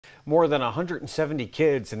More than 170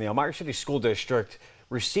 kids in the Elmira City School District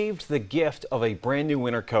received the gift of a brand new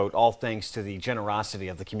winter coat, all thanks to the generosity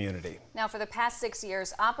of the community. Now, for the past 6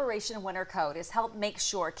 years, Operation Winter Coat has helped make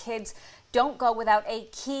sure kids don't go without a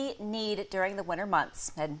key need during the winter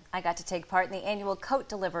months. And I got to take part in the annual coat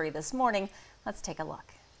delivery this morning. Let's take a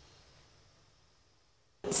look.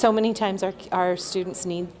 So many times our students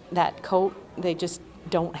need that coat. They just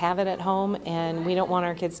don't have it at home, and we don't want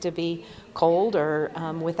our kids to be cold or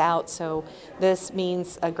without, so this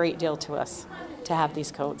means a great deal to us to have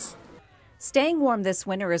these coats. Staying warm this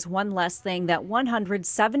winter is one less thing that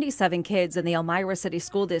 177 kids in the Elmira City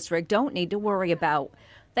School District don't need to worry about,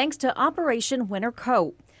 thanks to Operation Winter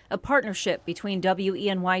Coat, a partnership between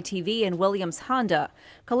WENY-TV and Williams Honda,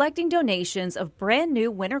 collecting donations of brand new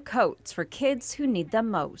winter coats for kids who need them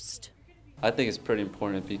most. I think it's pretty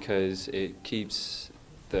important because it keeps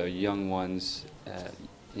the young ones,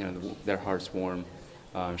 their hearts warm,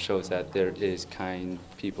 shows that there is kind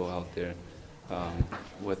people out there.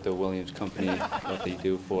 With the Williams company, what they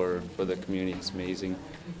do for the community is amazing,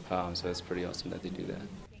 so it's pretty awesome that they do that.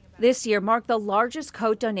 This year marked the largest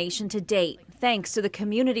coat donation to date, thanks to the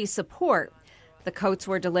community support. The coats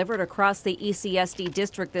were delivered across the ECSD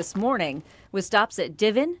district this morning, with stops at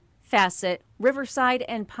Divon, Facet, Riverside,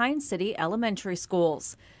 and Pine City elementary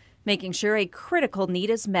schools, making sure a critical need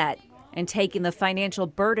is met and taking the financial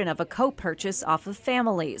burden of a coat purchase off of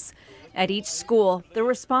families. At each school, the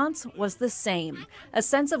response was the same, a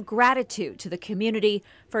sense of gratitude to the community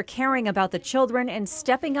for caring about the children and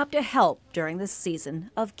stepping up to help during this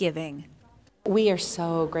season of giving. We are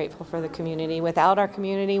so grateful for the community. Without our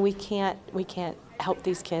community, we can't help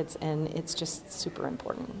these kids, and it's just super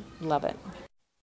important. Love it.